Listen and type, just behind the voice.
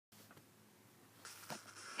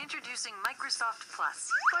Introducing Microsoft Plus.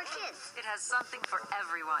 For kids. It has something for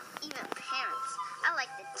everyone. Even parents. I like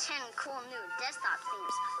the 10 cool new desktop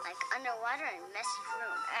themes, like Underwater and Messy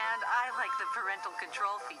Room. And I like the parental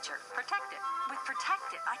control feature, Protect It. With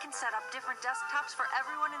Protect It, I can set up different desktops for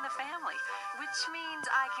everyone in the family, which means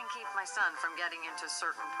I can keep my son from getting into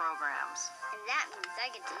certain programs. And that means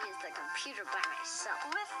I get to use the computer by myself.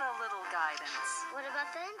 With a little guidance. What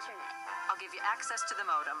about the internet? I'll give you access to the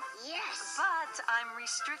modem. Yes! But I'm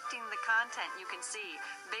restricting the content you can see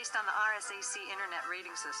based on the RSAC internet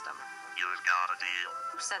rating system. You've got a deal.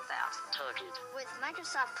 Who said that? Target. With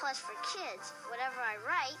Microsoft Plus for kids, whatever I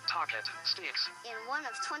write, Target. Sticks. in one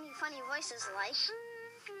of 20 funny voices like...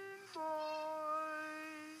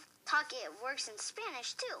 Talk It works in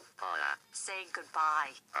Spanish too. Hola. Say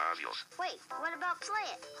goodbye. Adios. Wait, what about Play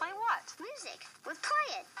It? Play what? Music. With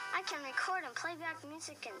Play It, I can record and play back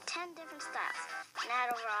music in 10 different styles and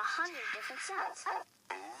add over 100 different sounds.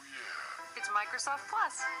 It's Microsoft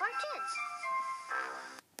Plus. For kids.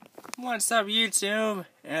 What's up, YouTube?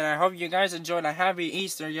 And I hope you guys enjoyed a happy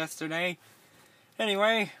Easter yesterday.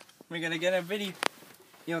 Anyway, we're gonna get a video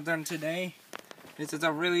done today. This is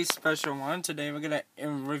a really special one. Today we're gonna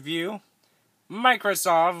review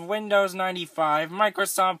Microsoft Windows 95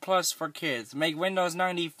 Microsoft Plus for kids. Make Windows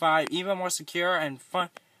 95 even more secure and fun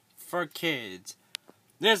for kids.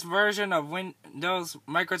 This version of Windows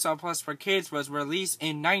Microsoft Plus for kids was released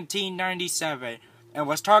in 1997 and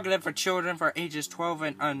was targeted for children for ages 12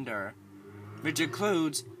 and under, which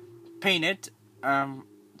includes Paint It,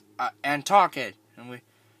 and Talk It, and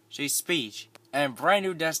speech, and brand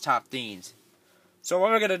new desktop themes. So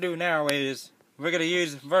what we're going to do now is, we're going to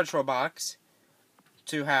use VirtualBox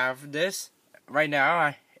to have this. Right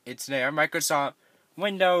now, it's there, Microsoft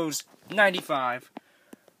Windows 95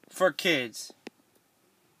 for kids.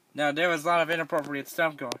 Now, there was a lot of inappropriate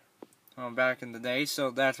stuff going on back in the day, so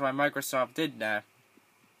that's why Microsoft did that.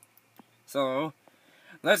 So,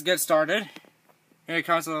 let's get started. Here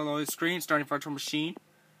comes the load screen, starting virtual machine.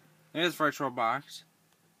 There's VirtualBox.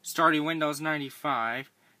 Starting Windows 95.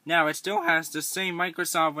 Now, it still has the same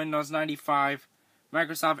Microsoft Windows 95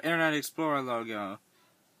 Microsoft Internet Explorer logo,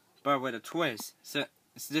 but with a twist. So,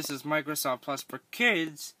 this is Microsoft Plus for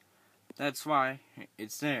kids. That's why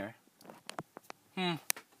it's there.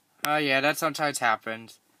 Oh yeah, that sometimes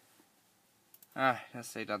happens. Let's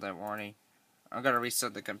say that warning. I'm gonna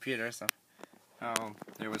restart the computer, so... Oh,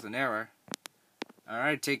 there was an error.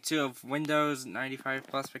 Alright, take 2 of Windows 95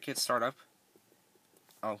 Plus for Kids startup.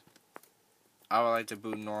 Oh. I would like to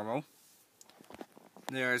boot normal.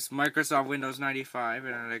 There's Microsoft Windows 95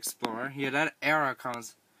 Internet Explorer. Yeah, that error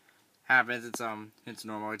happens. It's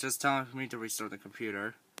normal. It's just telling me to restart the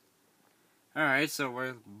computer. Alright, so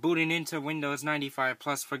we're booting into Windows 95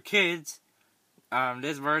 Plus for kids.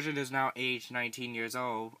 This version is now aged 19 years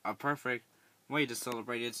old. A perfect way to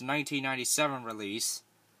celebrate its 1997 release.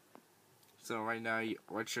 So right now,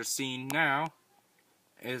 what you're seeing now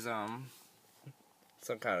is some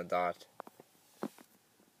kind of dot.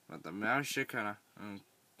 But the mouse should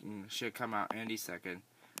come out any second.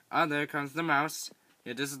 There comes the mouse.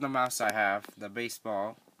 Yeah, this is the mouse I have, the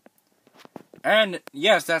baseball. And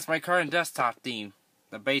yes, that's my current desktop theme,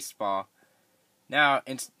 the baseball. Now,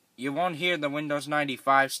 you won't hear the Windows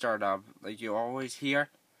 95 startup like you always hear.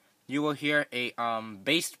 You will hear a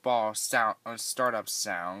baseball sound, startup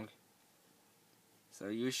sound. So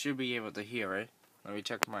you should be able to hear it. Let me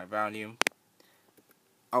check my volume.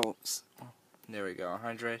 Oh, there we go,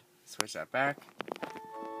 100. Switch that back.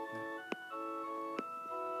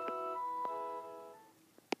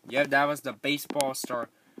 Yep, that was the baseball start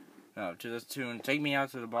to this tune. Take me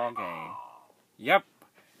out to the ball game. Yep,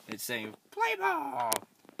 it's saying play ball.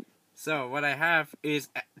 So what I have is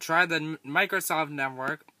try the Microsoft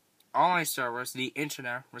Network, online servers, the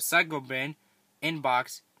internet, recycle bin,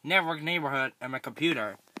 inbox, network neighborhood, and my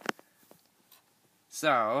computer.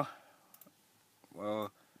 So,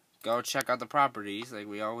 we'll go check out the properties like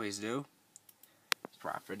we always do.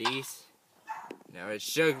 Properties. Now it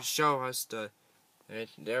should show us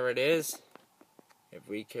there it is. If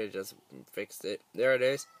we could just fix it. There it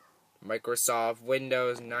is. Microsoft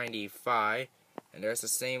Windows 95. And there's the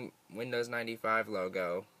same Windows 95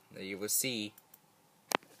 logo that you will see.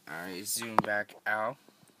 Alright, zoom back out.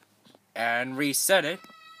 And reset it.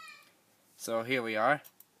 So here we are.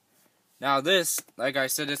 Now this, like I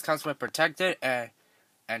said, this comes with Protect It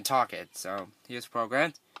and Talk It. So here's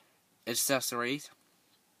programs, accessories,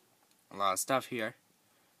 a lot of stuff here.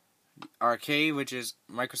 Arcade, which is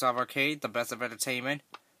Microsoft Arcade, the best of entertainment.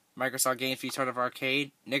 Microsoft Games Return of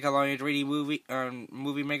Arcade, Nickelodeon 3D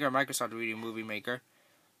Movie Maker, Microsoft 3D Movie Maker,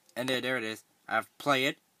 and there it is. I have Play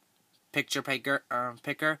It, Picture Picker,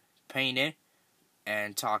 Paint It,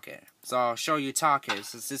 and Talk It. So I'll show you Talk It,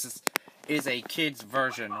 since this is a kid's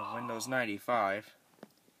version of Windows 95.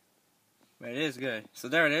 But it is good. So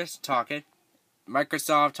there it is, Talk It.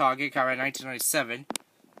 Microsoft Talk It, copyright 1997.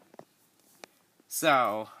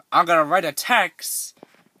 So I'm gonna write a text,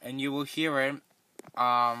 and you will hear it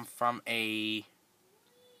from a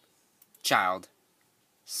child.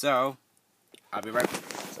 So I'll be right back.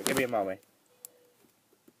 So give me a moment.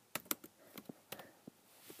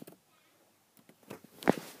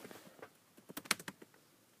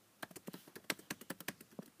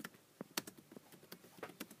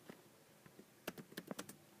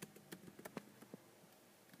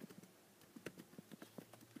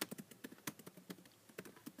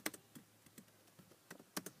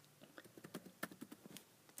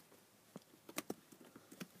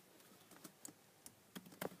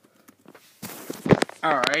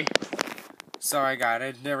 Alright, so I got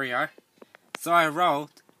it. There we are. So I wrote,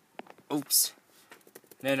 oops,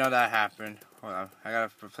 didn't know that happened. Hold on, I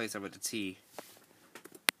gotta replace it with the T.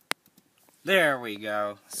 There we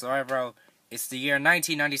go. So I wrote, it's the year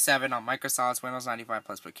 1997 on Microsoft's Windows 95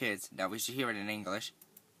 Plus for kids. Now we should hear it in English.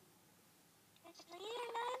 It's the year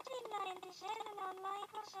 1997 on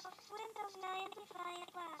Microsoft's Windows 95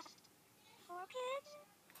 Plus for kids.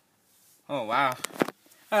 Oh wow.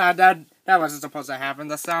 That wasn't supposed to happen.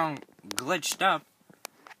 The sound glitched up.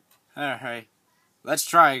 Alright, let's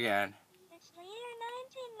try again. It's the year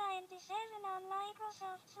 1997 on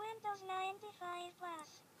Microsoft's Windows 95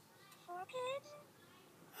 Plus for kids.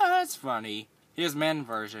 Oh, that's funny. Here's men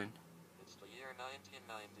version. It's the year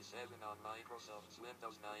 1997 on Microsoft's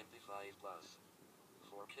Windows 95 Plus.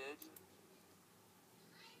 For kids?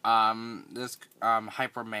 This,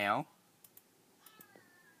 hyper male.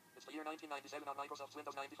 It's the year 1997 on Microsoft's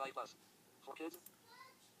Windows 95 Plus. For kids?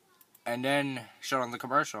 And then, showed on the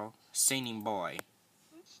commercial, singing boy.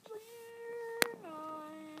 It's the year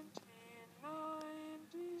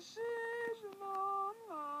 1997 on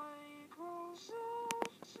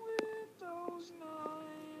Microsoft's Windows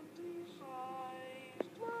 95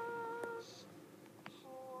 Plus.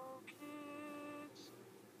 For kids?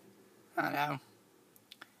 I know.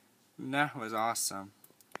 That was awesome.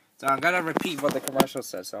 So I'm gonna repeat what the commercial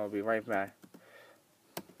says, so I'll be right back.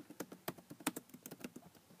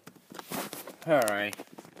 Alright.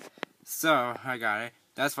 So, I got it.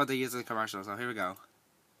 That's what they use in the commercial, so here we go.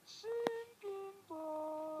 Singing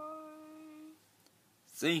boy.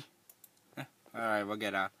 See? Alright, we'll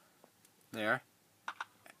get out there.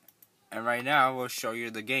 And right now, we'll show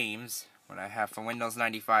you the games, what I have for Windows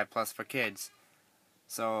 95 Plus for kids.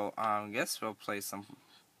 So, I guess we'll play some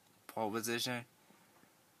pole position.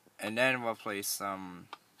 And then we'll play some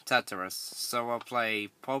Tetris. So we'll play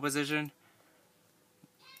pole position.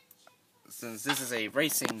 Since this is a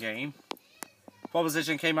racing game. Pole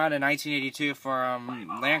position came out in 1982 for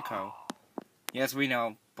Lanco. Yes, we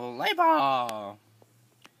know. Play ball!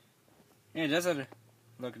 Yeah, it doesn't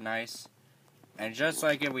look nice. And just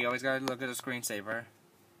like it, we always gotta look at the screensaver.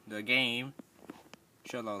 The game.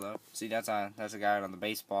 Shalolo. See, that's a guy on the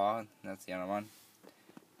baseball. That's the other one.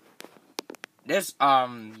 This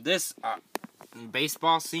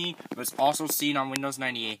baseball scene was also seen on Windows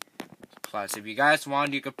 98 Plus. If you guys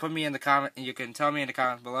want, you can put me in the comment. You can tell me in the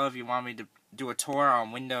comments below if you want me to do a tour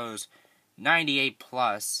on Windows 98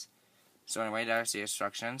 Plus. So anyway, there's the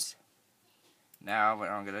instructions. Now what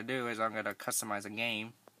I'm gonna do is I'm gonna customize a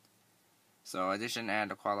game. So addition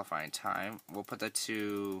and the qualifying time. We'll put that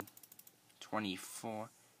to 24.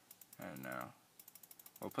 I don't know.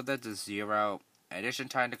 We'll put that to 0. Addition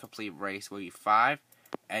time to complete race will be 5,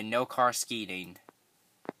 and no car skiing.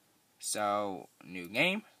 So, new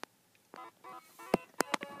game.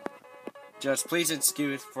 Just please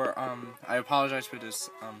excuse for, I apologize for this,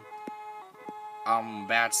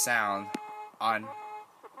 bad sound on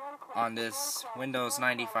this Windows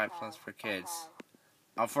 95 Plus for kids.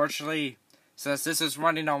 Unfortunately, since this is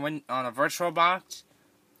running on a VirtualBox,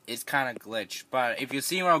 it's kind of glitched. But if you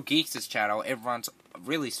see Real Geeks' channel, it runs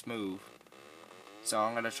really smooth. So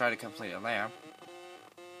I'm gonna try to complete a lamp.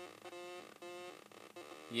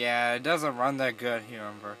 Yeah, it doesn't run that good here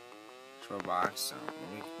on VirtualBox. So let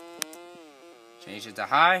me change it to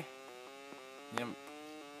high. Yep.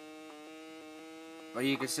 But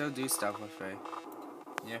you can still do stuff with it.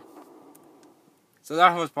 Yeah. So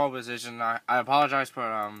that was pole position. I apologize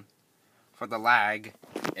for the lag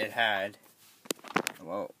it had.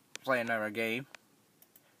 We'll play another game.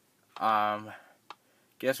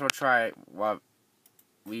 Guess we'll try what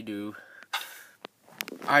we do.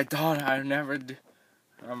 I thought I'd never do,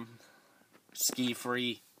 ski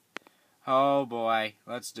free. Oh boy,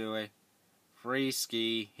 let's do it. Free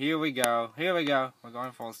ski. Here we go. Here we go. We're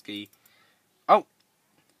going full ski. Oh!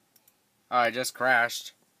 I just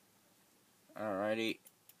crashed. Alrighty.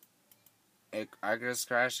 I just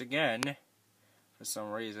crashed again. For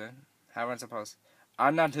some reason. How am I supposed...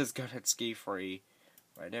 I'm not as good at ski free.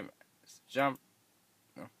 I didn't jump.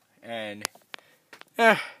 And...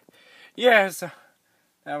 yeah, so...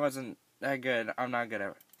 That wasn't that good. I'm not good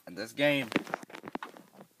at this game.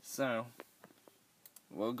 So...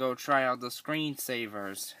 We'll go try out the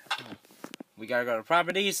screensavers. We gotta go to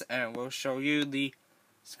properties and we'll show you the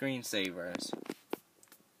screensavers.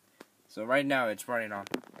 So right now it's running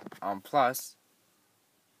on plus.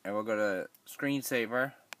 And we'll go to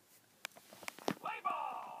screensaver.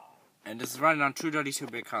 And this is running on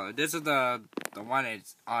 232-bit color. This is the one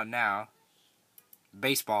it's on now.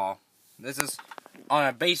 Baseball. This is on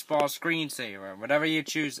a baseball screensaver. Whatever you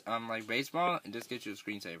choose like baseball, it just gets you a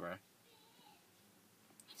screensaver.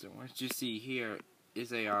 So what you see here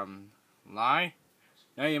is a lie.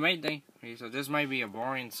 Now you might think, okay, so this might be a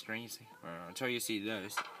boring screensaver until you see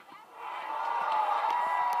this.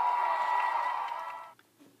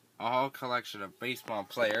 A whole collection of baseball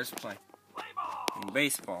players playing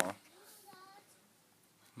baseball.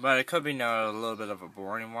 But it could be a little bit of a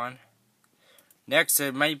boring one. Next,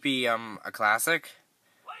 it might be a classic.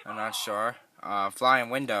 I'm not sure. Flying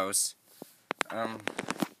windows.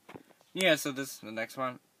 Yeah, so this is the next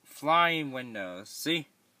one. Flying windows. See?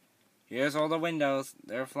 Here's all the windows.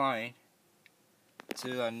 They're flying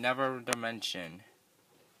to another dimension.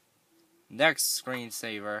 Next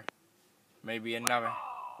screensaver. Maybe another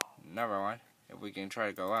one. If we can try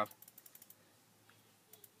to go up.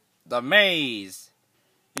 The maze.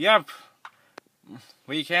 Yep.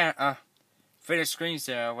 We can't finish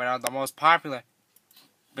screensaver without the most popular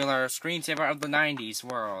screensaver of the 90s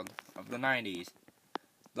world. Of the 90s.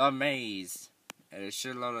 The maze. And it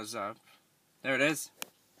should load us up. There it is.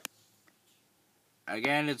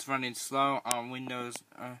 Again, it's running slow on Windows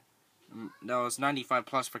 95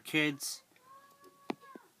 Plus for kids.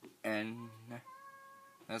 And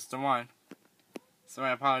that's the one. So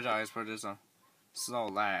I apologize for this slow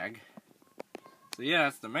lag. So yeah,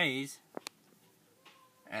 that's the maze.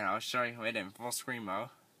 And I'll show you it in full screen mode.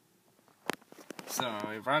 So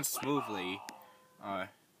it runs smoothly when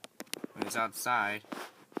it's outside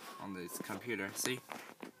on this computer. See?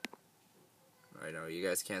 I know you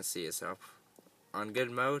guys can't see it, so on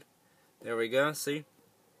good mode. There we go, see?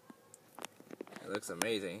 It looks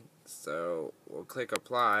amazing. So we'll click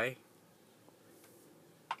apply.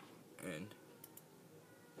 And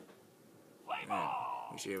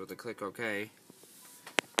we should be able to click OK.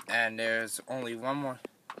 And there's only one more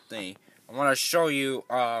thing. I want to show you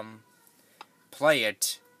play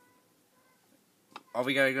it. All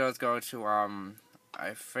we gotta do is go to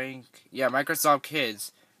I think Microsoft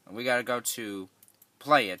Kids, and we gotta go to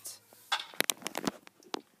play it.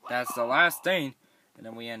 That's the last thing, and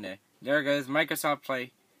then we end it. There goes Microsoft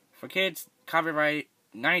Play for Kids, copyright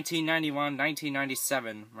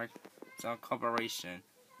 1991-1997, Microsoft Corporation.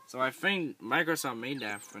 So I think Microsoft made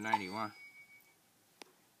that for 91.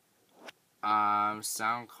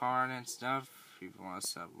 Sound card and stuff. People want to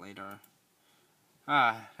sub later.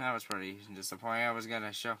 That was pretty disappointing. I was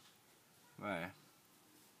gonna show, but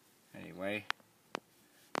anyway.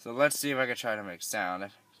 So let's see if I can try to make sound.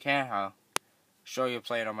 If I can't, I'll show you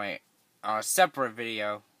play it on my separate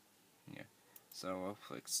video. Yeah. So we'll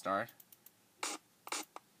click start.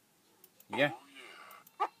 Yeah.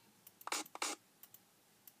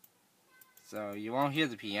 So you won't hear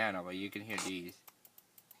the piano, but you can hear these.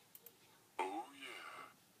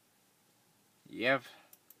 Yep.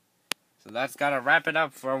 So that's gotta wrap it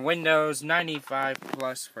up for Windows 95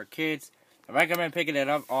 Plus for kids. I recommend picking it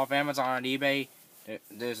up off Amazon and eBay.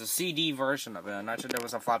 There's a CD version of it. I'm not sure there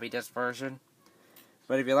was a floppy disk version.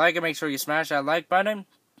 But if you like it, make sure you smash that like button.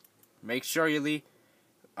 Make sure you leave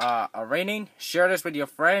a rating. Share this with your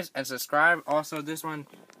friends and subscribe. Also, this one,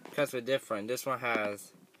 because we're different, this one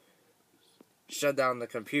has shut down the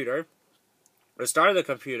computer, restart the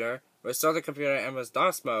computer, restart the computer in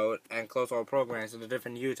MS-DOS mode, and close all programs with a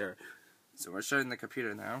different user. So we're shutting the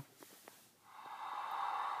computer now.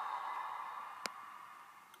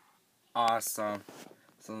 Awesome.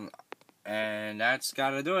 So, and that's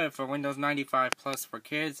gotta do it for Windows 95 Plus for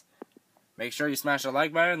kids. Make sure you smash the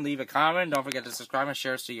like button, leave a comment, don't forget to subscribe and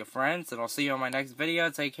share it to your friends, and I'll see you on my next video.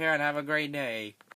 Take care and have a great day.